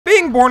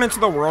Being born into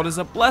the world is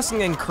a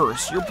blessing and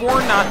curse. You're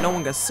born not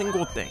knowing a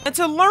single thing. And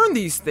to learn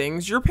these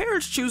things, your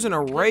parents choose an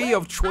array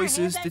of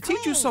choices to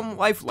teach you some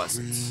life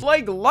lessons.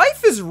 Like,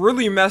 life is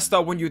really messed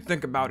up when you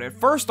think about it.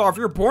 First off,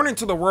 you're born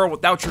into the world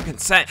without your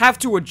consent, have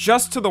to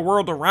adjust to the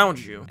world around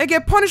you, and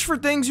get punished for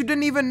things you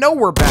didn't even know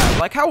were bad.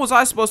 Like, how was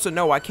I supposed to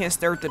know I can't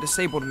stare at the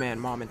disabled man,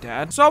 mom and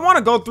dad? So I want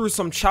to go through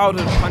some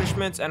childhood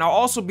punishments, and I'll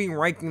also be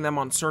ranking them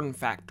on certain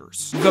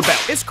factors. The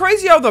belt. It's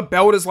crazy how the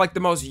belt is like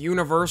the most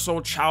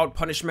universal child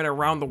punishment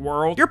around the world.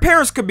 Your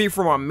parents could be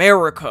from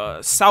America,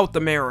 South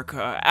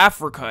America,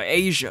 Africa,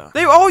 Asia.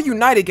 They all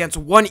unite against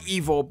one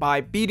evil by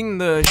beating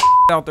the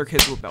out their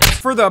kids with belts.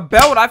 For the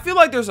belt, I feel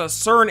like there's a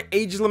certain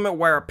age limit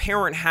where a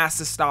parent has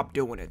to stop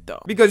doing it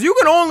though, because you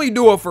can only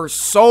do it for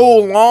so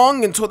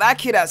long until that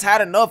kid has had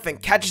enough and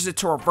catches it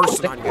to reverse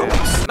it on your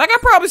ass. Like, I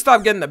probably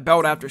stopped getting the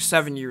belt after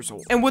 7 years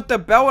old. And with the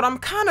belt, I'm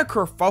kind of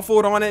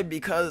kerfuffled on it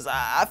because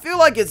I feel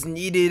like it's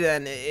needed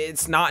and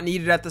it's not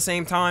needed at the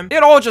same time.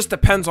 It all just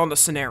depends on the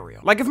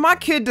scenario. Like, if my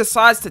kid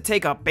decides to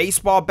take a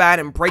baseball bat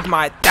and break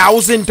my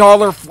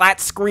 $1,000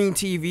 flat screen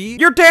TV,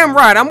 you're damn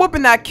right, I'm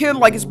whooping that kid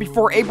like it's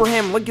before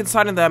Abraham Lincoln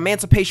signed the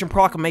Emancipation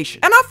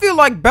Proclamation. And I feel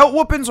like belt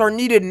whoopings are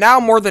needed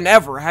now more than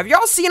ever. Have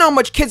y'all seen how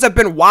much kids have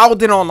been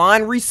wilding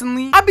online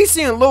recently? I be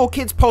seeing little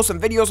kids posting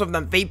videos of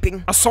them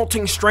vaping,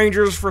 assaulting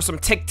strangers for some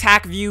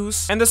tic-tac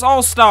views. And this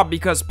all stopped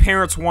because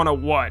parents want to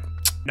what?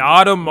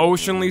 Not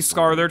emotionally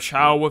scar their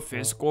child with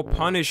physical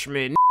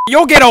punishment.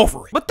 You'll get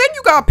over it. But then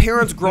you got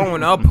parents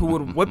growing up who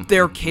would whip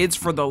their kids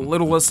for the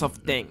littlest of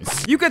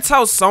things. You could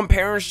tell some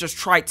parents just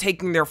try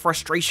taking their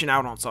frustration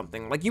out on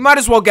something. Like, you might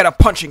as well get a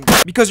punching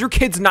bag because your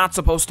kid's not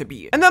supposed to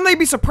be it. And then they'd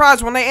be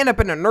surprised when they end up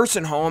in a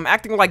nursing home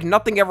acting like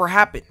nothing ever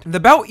happened. The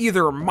belt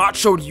either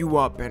machoed you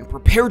up and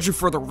prepared you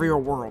for the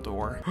real world,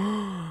 or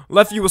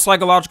left you with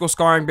psychological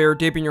scarring buried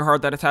deep in your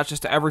heart that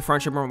attaches to every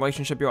friendship and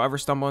relationship you'll ever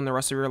stumble in the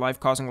rest of your life,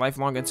 causing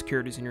lifelong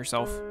insecurities in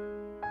yourself.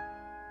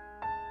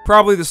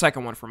 Probably the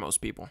second one for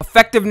most people.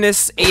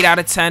 Effectiveness, 8 out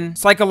of 10.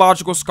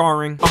 Psychological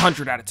scarring,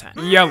 100 out of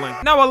 10. Yelling.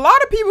 Now, a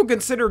lot of people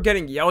consider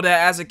getting yelled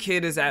at as a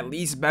kid is at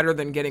least better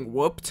than getting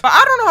whooped. But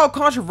I don't know how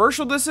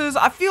controversial this is.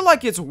 I feel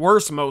like it's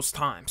worse most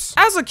times.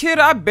 As a kid,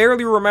 I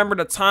barely remember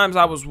the times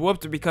I was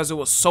whooped because it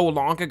was so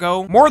long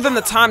ago, more than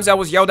the times I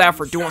was yelled at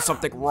for doing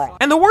something wrong.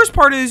 And the worst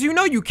part is, you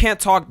know you can't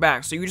talk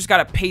back, so you just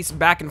gotta pace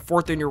back and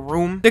forth in your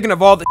room, thinking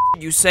of all the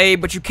shit you say,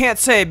 but you can't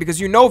say it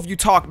because you know if you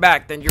talk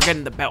back, then you're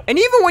getting the belt. And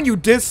even when you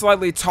did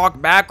slightly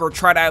talk back or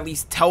try to at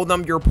least tell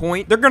them your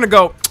point, they're gonna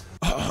go,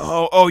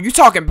 oh, you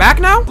talking back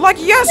now? Like,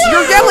 yes,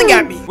 you're yelling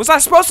at me. Was I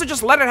supposed to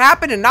just let it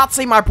happen and not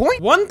say my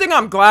point? One thing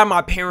I'm glad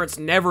my parents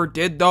never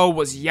did though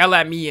was yell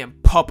at me in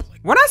public.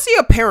 When I see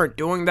a parent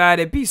doing that,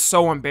 it'd be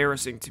so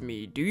embarrassing to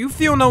me. Do you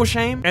feel no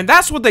shame? And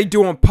that's what they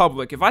do in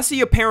public. If I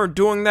see a parent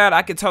doing that,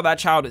 I can tell that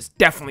child is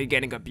definitely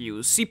getting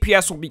abused.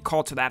 CPS will be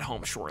called to that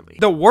home shortly.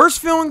 The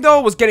worst feeling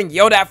though was getting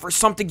yelled at for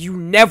something you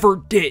never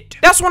did.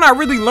 That's when I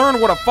really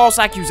learned what a false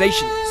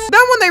accusation is.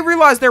 Then when they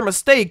realized their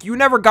mistake, you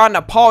never got an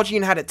apology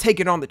and had to take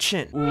it on the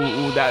chin.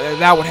 Ooh,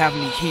 that would have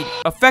me heated.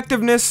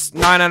 Effectiveness,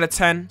 9 out of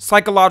 10.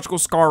 Psychological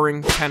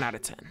scarring, 10 out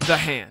of 10. The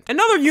hand.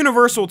 Another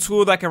universal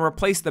tool that can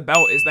replace the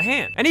belt is the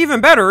hand. And even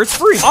better, it's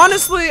free.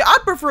 Honestly, I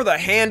prefer the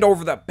hand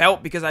over the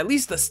belt because at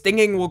least the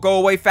stinging will go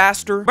away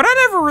faster. But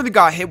I never really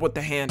got hit with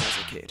the hand as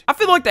a kid. I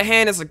feel like the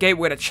hand is a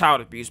gateway to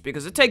child abuse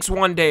because it takes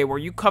one day where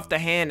you cuff the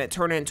hand and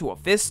turn it into a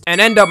fist and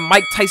end up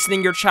Mike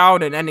Tysoning your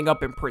child and ending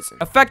up in prison.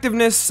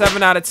 Effectiveness,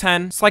 7 out of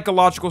 10.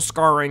 Psychological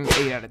scarring,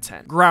 8 out of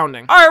 10.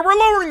 Grounding. Alright, we're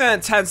lowering the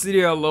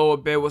intensity a little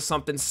bit with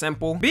something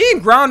simple.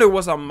 Being grounded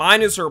was a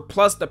minus or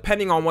plus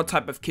depending on what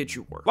type of kid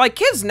you were. Like,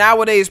 kids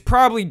nowadays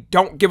probably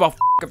don't give a f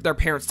if their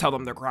parents tell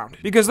them they're grounded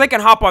because they can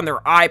hop on their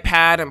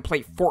iPad and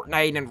play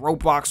Fortnite and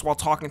Roblox while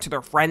talking to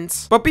their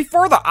friends. But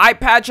before the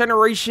iPad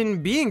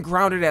generation, being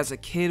grounded as a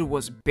kid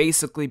was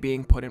basically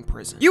being put in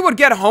prison. You would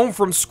get home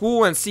from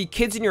school and see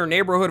kids in your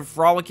neighborhood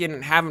frolicking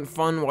and having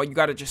fun while you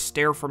gotta just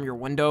stare from your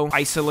window,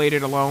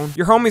 isolated alone.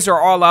 Your homies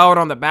are all out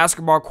on the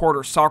basketball court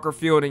or soccer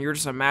field and you're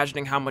just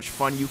imagining how much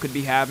fun you could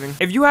be having.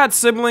 If you had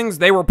siblings,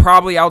 they were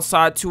probably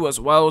outside too as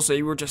well, so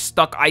you were just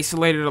stuck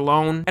isolated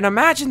alone. And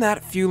imagine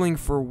that feeling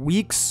for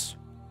weeks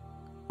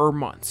or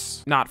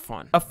months. Not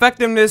fun.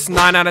 Effectiveness,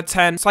 9 out of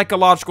 10.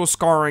 Psychological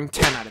scarring,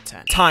 10 out of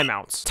 10.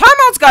 Timeouts.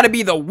 Timeouts gotta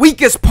be the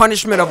weakest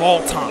punishment of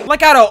all time.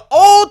 Like, out of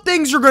all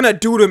things you're gonna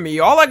do to me,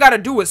 all I gotta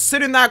do is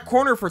sit in that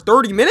corner for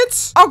 30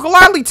 minutes? I'll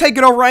gladly take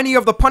it over any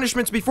of the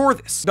punishments before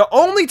this. The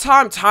only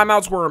time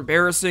timeouts were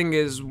embarrassing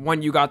is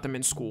when you got them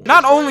in school.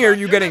 Not only are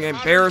you getting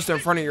embarrassed in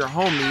front of your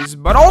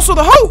homies, but also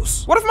the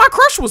host. What if my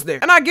crush was there?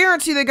 And I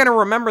guarantee they're gonna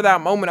remember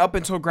that moment up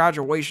until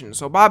graduation,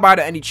 so bye-bye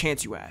to any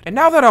chance you had. And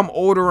now that I'm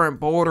older and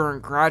bolder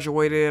and graduated,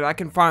 I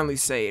can finally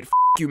say it. F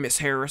you, Miss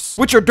Harris.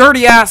 With your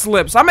dirty ass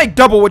lips, I make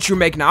double what you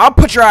make now. I'll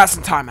put your ass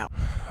in timeout.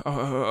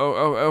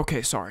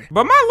 Okay, sorry.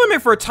 But my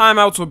limit for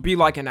timeouts would be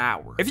like an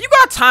hour. If you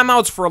got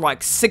timeouts for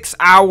like 6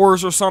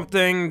 hours or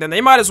something, then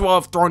they might as well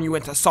have thrown you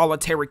into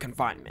solitary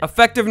confinement.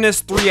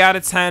 Effectiveness, 3 out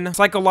of 10.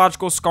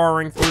 Psychological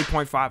scarring,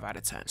 3.5 out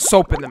of 10.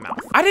 Soap in the mouth.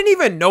 I didn't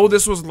even know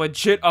this was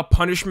legit a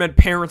punishment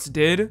parents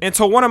did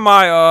until one of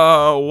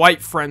my,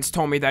 white friends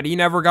told me that he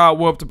never got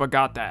whooped but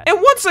got that.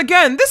 And once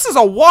again, this is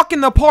a walk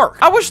in the park.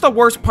 I wish the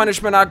worst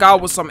punishment I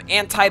got was some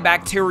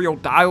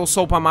antibacterial dial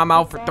soap on my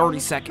mouth for 30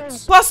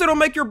 seconds. Plus, it'll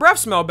make your breath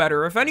smell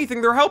better. If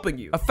anything, they're helping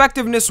you.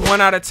 Effectiveness,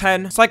 1 out of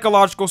 10.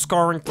 Psychological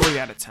scarring, 3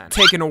 out of 10.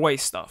 Taking away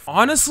stuff.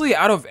 Honestly,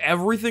 out of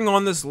everything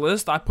on this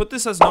list, I put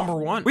this as number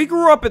 1. We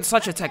grew up in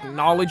such a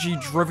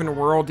technology-driven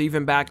world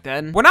even back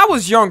then. When I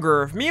was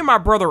younger, if me and my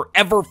brother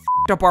ever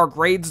f***ed up our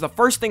grades, the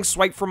first thing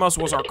swiped from us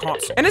was our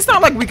console. And it's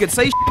not like we could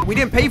say shit, we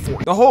didn't pay for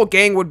it. The whole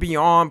gang would be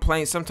on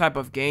playing some type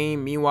of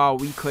game, meanwhile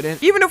we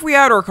couldn't. Even if we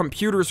had our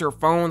computers or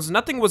phones,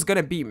 nothing was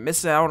gonna be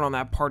missing out on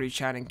that party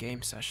chatting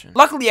game session.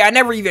 Luckily, I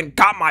never even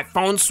got my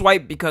phone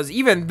swiped because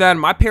even then,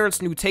 my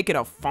parents knew taking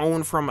a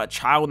phone from a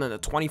child in the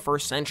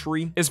 21st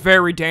century is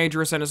very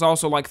dangerous and is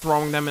also like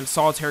throwing them in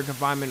solitary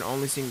confinement and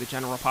only seeing the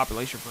general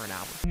population for an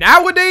hour.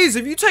 Nowadays,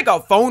 if you take a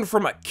phone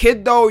from a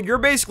kid though, you're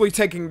basically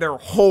taking their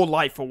whole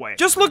life away.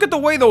 Just look at the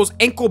way those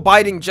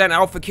ankle-biting Gen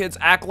Alpha kids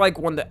act like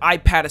when the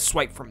iPad is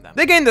swiped from them.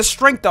 They gain the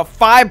strength of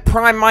 5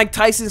 prime Mike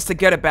Tysons to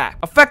get it back.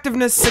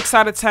 Effectiveness, 6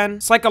 out of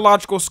 10.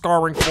 Psychological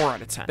scarring, 4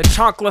 out of 10. The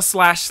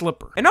Chancla /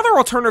 slipper. Another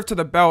alternative to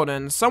the belt,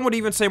 and some would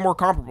even say more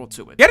comparable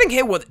to it. Getting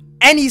hit with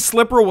any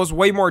slipper was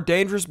way more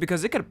dangerous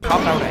because it could pop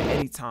out at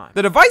any time.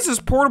 The device is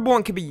portable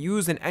and can be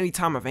used in any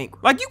time of anger.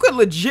 Like, you could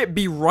legit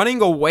be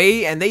running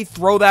away and they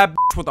throw that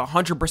with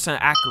 100%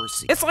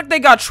 accuracy. It's like they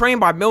got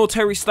trained by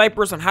military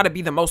snipers on how to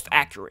be the most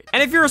accurate.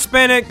 And if you're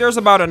Hispanic, there's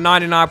about a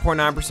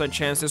 99.9%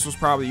 chance this was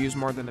probably used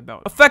more than the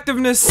belt.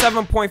 Effectiveness,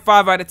 7.5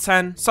 out of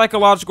 10.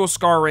 Psychological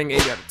scarring,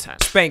 8 out of 10.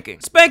 Spanking.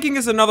 Spanking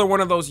is another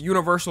one of those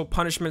universal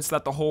punishments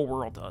that the whole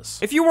world does.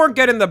 If you weren't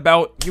getting the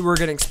belt, you were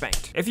getting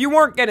spanked. If you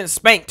weren't getting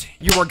spanked,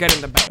 you were getting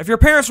the belt. If your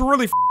parents were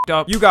really f***ed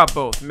up, you got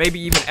both. Maybe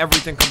even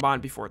everything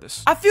combined before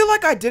this. I feel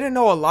like I didn't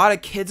know a lot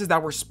of kids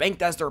that were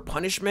spanked as their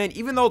punishment,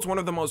 even though it's one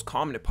of the most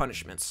common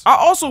punishments. I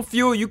also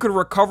feel you could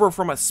recover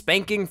from a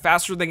spanking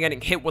faster than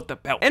getting hit with the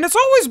belt. And it's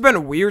always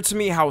been weird to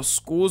me how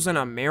schools in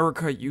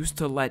America used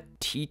to let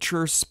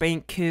teachers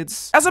spank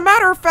kids. As a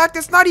matter of fact,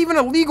 it's not even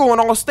illegal in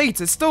all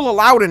states. It's still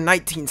allowed in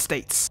 19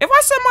 states. If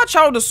I send my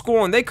child to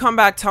school and they come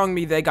back telling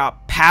me they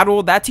got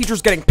paddled, that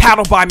teacher's getting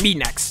paddled by me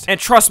next. And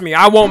trust me,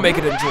 I won't make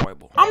it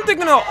enjoyable. I'm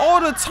thinking of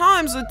all the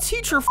times a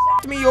teacher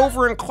f***ed me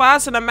over in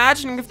class and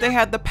imagining if they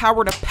had the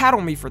power to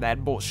paddle me for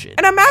that bullshit.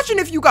 And imagine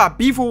if you got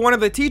beef with one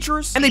of the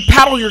teachers and they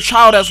paddle your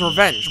child as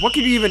revenge. What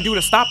can you even do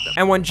to stop them?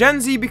 And when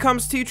Gen Z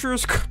becomes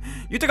teachers,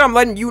 you think I'm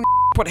letting you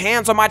put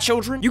hands on my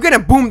children? You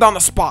getting boomed on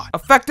the spot.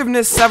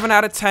 Effectiveness, 7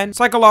 out of 10.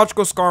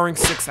 Psychological scarring,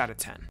 6 out of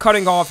 10.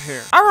 Cutting off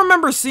hair. I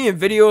remember seeing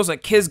videos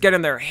of kids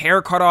getting their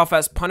hair cut off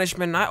as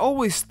punishment, and I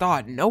always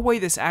thought, no way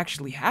this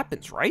actually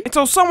happens, right?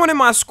 Until someone in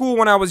my school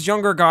when I was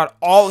younger got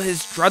all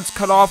his dreads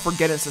cut off for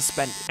getting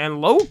suspended. And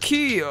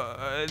low-key,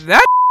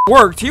 that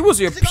worked. He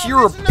was a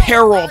pure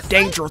peril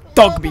danger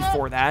thug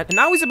before that, and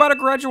now he's about to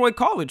graduate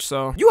college,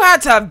 so you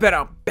had to have been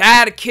a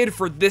bad kid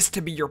for this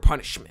to be your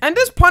punishment. And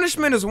this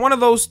punishment is one of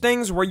those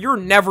things where you're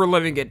never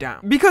living it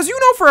down, because you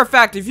know for a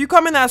fact if you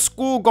come in that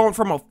school going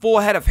from a full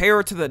head of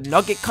hair to the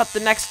nugget cut the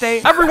next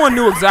day, everyone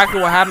knew exactly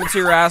what happened to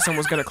your ass and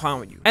was gonna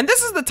clown you. And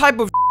this is the type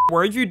of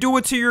where if you do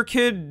it to your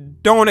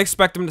kid, don't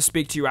expect them to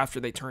speak to you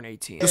after they turn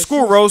 18. The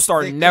school roasts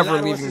are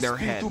never leaving their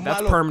head.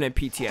 That's permanent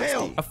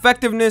PTSD.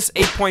 Effectiveness,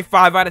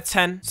 8.5 out of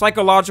 10.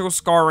 Psychological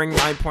scarring,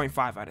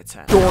 9.5 out of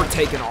 10. Door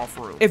taken off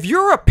room. If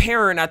you're a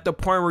parent at the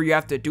point where you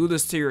have to do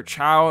this to your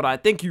child, I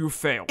think you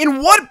failed.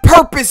 In what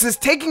purpose is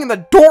taking the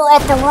door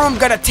off the room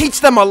gonna teach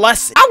them a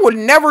lesson? I would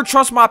never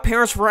trust my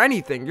parents for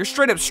anything. You're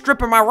straight up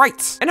stripping my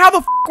rights. And how the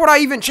f would I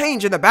even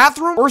change? In the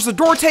bathroom? Or is the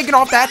door taken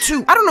off that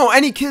too? I don't know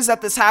any kids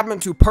that this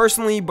happened to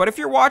personally, but if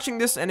you're watching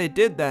this and it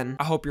did, then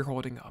I hope you're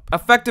holding up.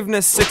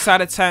 Effectiveness, 6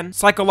 out of 10.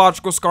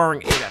 Psychological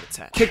scarring, 8 out of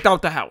 10. Kicked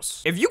out the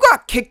house. If you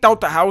got kicked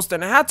out the house,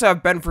 then it had to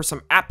have been for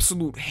some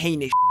absolute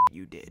heinous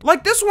you did.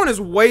 Like, this one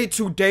is way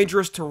too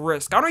dangerous to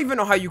risk. I don't even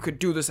know how you could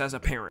do this as a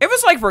parent. If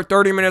it's like for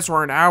 30 minutes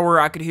or an hour,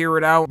 I could hear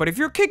it out. But if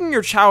you're kicking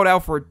your child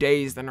out for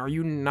days, then are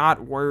you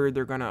not worried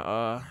they're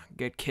gonna,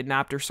 get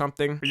kidnapped or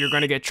something? Or you're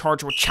gonna get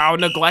charged with child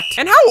neglect?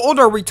 And how old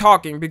are we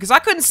talking? Because I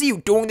couldn't see you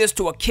doing this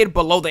to a kid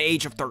below the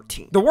age of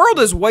 13. The world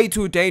is way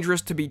too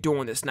dangerous to be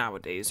doing this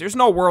nowadays. There's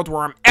no world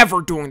where I'm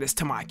ever doing this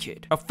to my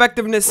kid.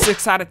 Effectiveness,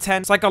 6 out of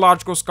 10.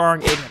 Psychological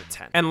scarring, 8 out of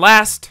 10. And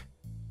last,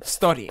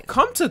 studying.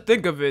 Come to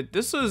think of it,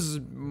 this is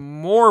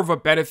more of a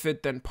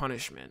benefit than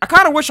punishment. I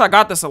kind of wish I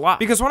got this a lot,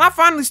 because when I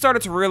finally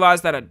started to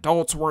realize that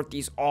adults weren't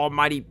these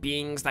almighty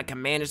beings that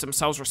can manage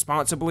themselves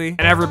responsibly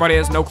and everybody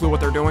has no clue what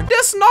they're doing,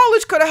 this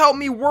knowledge could have helped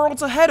me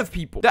worlds ahead of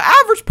people. The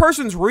average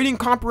person's reading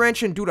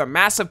comprehension due to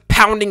massive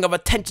compounding of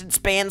attention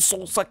span,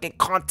 soul-sucking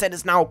content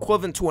is now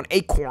equivalent to an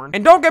acorn.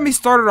 And don't get me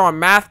started on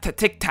math to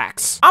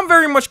tic-tacs. I'm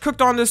very much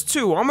cooked on this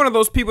too. I'm one of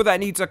those people that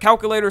needs a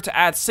calculator to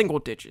add single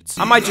digits.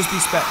 I might just be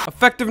spent.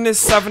 Effectiveness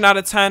 7 out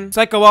of 10.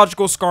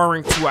 Psychological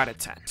scarring 2 out of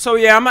 10. So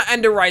yeah, I'm gonna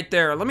end it right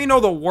there. Let me know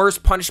the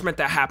worst punishment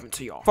that happened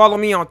to y'all. Follow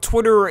me on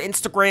Twitter,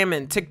 Instagram,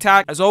 and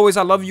TikTok. As always,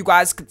 I love you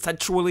guys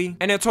consensually.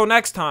 And until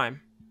next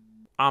time,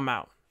 I'm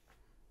out.